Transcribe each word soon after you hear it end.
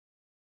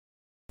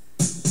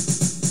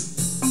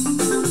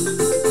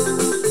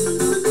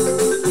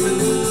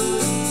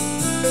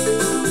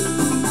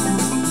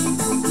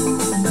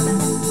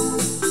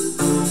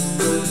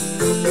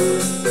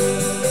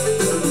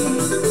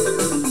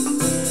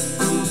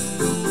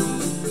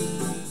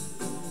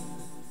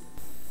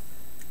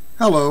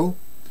Hello.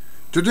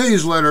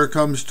 Today's letter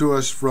comes to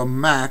us from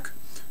Mac,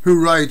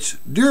 who writes,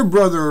 Dear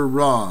Brother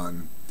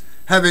Ron,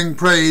 having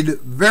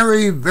prayed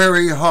very,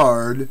 very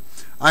hard,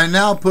 I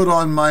now put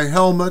on my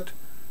helmet,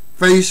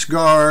 face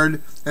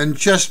guard, and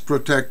chest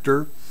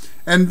protector,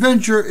 and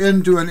venture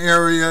into an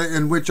area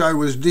in which I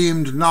was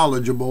deemed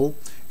knowledgeable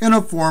in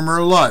a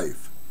former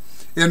life.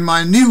 In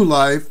my new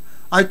life,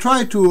 I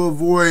try to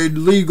avoid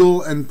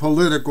legal and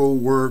political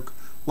work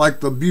like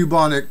the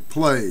bubonic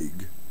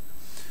plague.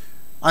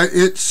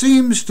 It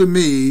seems to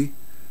me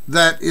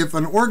that if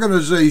an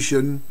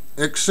organization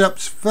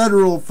accepts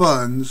federal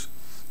funds,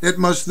 it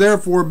must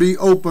therefore be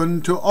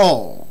open to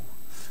all.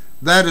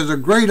 That is a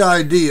great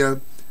idea,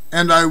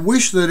 and I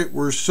wish that it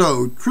were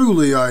so,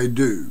 truly I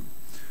do.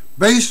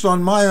 Based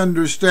on my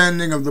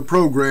understanding of the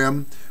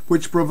program,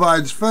 which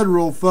provides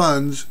federal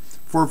funds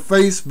for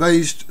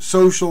faith-based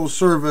social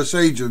service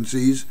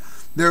agencies,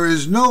 there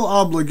is no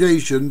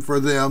obligation for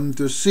them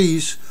to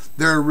cease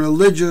their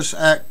religious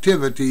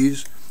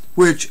activities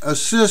which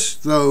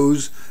assist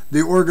those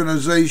the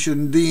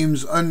organization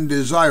deems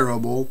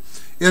undesirable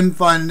in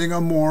finding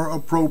a more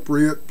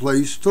appropriate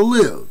place to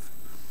live.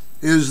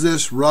 Is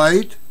this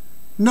right?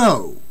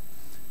 No.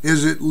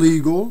 Is it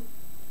legal?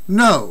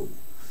 No.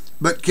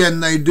 But can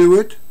they do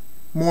it?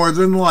 More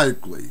than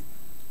likely.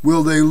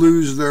 Will they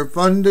lose their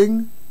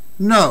funding?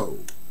 No.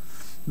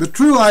 The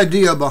true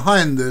idea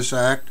behind this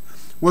act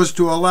was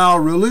to allow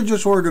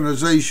religious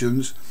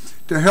organizations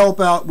to help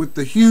out with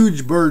the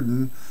huge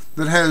burden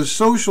that has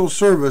social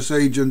service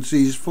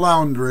agencies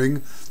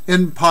floundering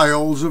in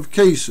piles of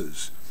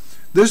cases.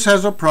 This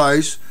has a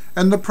price,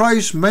 and the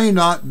price may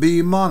not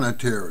be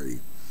monetary.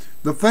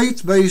 The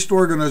faith-based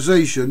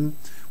organization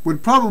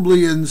would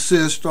probably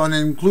insist on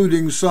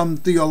including some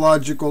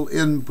theological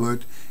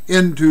input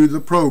into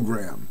the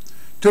program.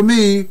 To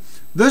me,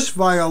 this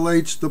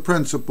violates the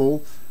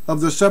principle of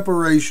the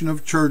separation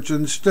of church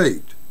and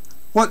state.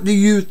 What do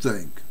you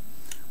think?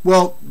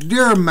 Well,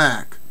 dear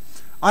Mac,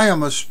 I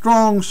am a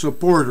strong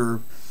supporter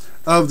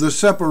of the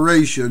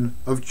separation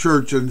of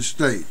church and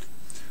state,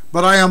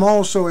 but I am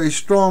also a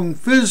strong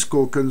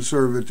fiscal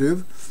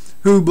conservative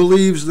who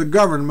believes the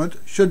government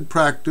should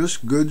practice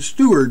good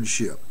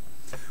stewardship.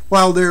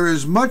 While there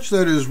is much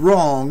that is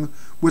wrong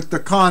with the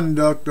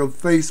conduct of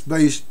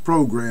faith-based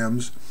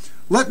programs,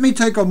 let me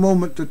take a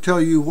moment to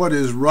tell you what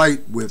is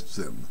right with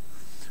them.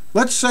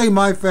 Let's say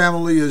my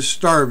family is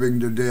starving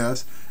to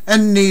death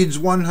and needs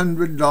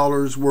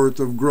 $100 worth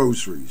of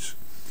groceries.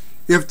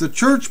 If the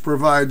church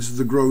provides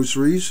the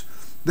groceries,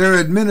 their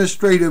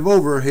administrative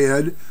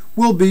overhead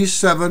will be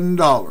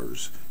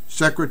 $7,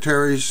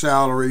 secretary's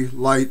salary,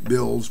 light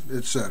bills,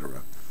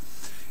 etc.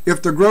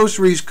 If the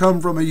groceries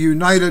come from a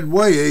United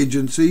Way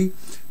agency,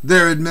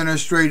 their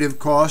administrative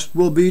cost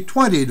will be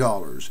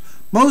 $20.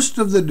 Most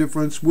of the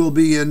difference will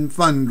be in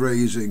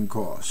fundraising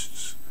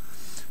costs.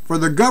 For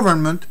the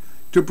government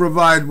to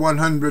provide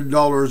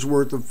 $100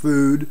 worth of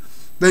food,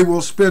 they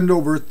will spend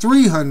over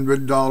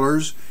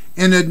 $300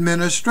 in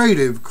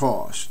administrative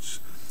costs.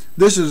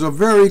 This is a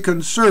very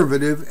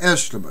conservative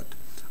estimate.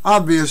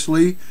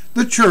 Obviously,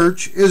 the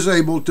church is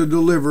able to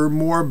deliver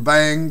more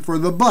bang for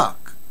the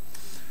buck.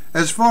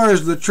 As far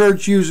as the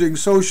church using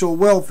social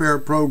welfare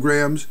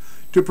programs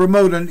to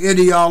promote an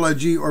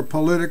ideology or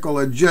political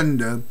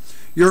agenda,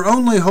 your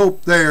only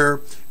hope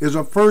there is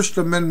a First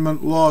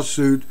Amendment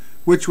lawsuit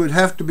which would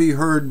have to be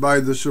heard by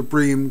the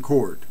Supreme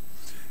Court.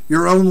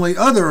 Your only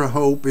other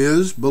hope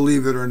is,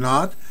 believe it or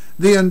not,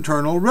 the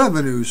Internal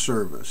Revenue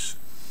Service.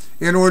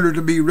 In order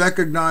to be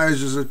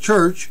recognized as a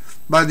church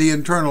by the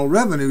Internal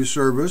Revenue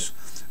Service,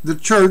 the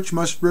church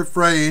must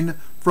refrain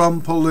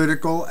from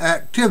political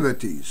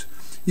activities.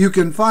 You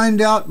can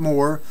find out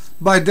more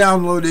by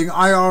downloading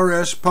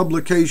IRS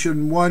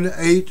Publication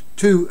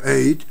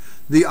 1828,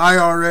 the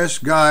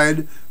IRS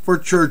Guide for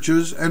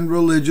Churches and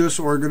Religious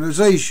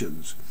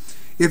Organizations.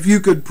 If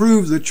you could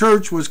prove the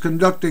church was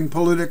conducting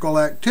political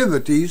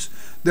activities,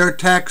 their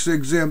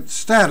tax-exempt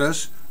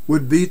status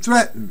would be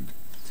threatened.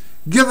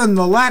 Given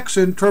the lax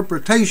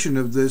interpretation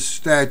of this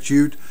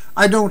statute,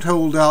 I don't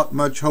hold out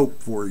much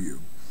hope for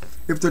you.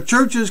 If the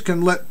churches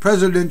can let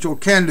presidential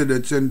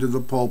candidates into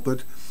the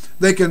pulpit,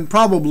 they can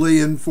probably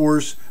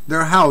enforce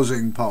their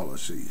housing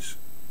policies.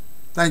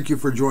 Thank you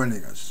for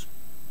joining us.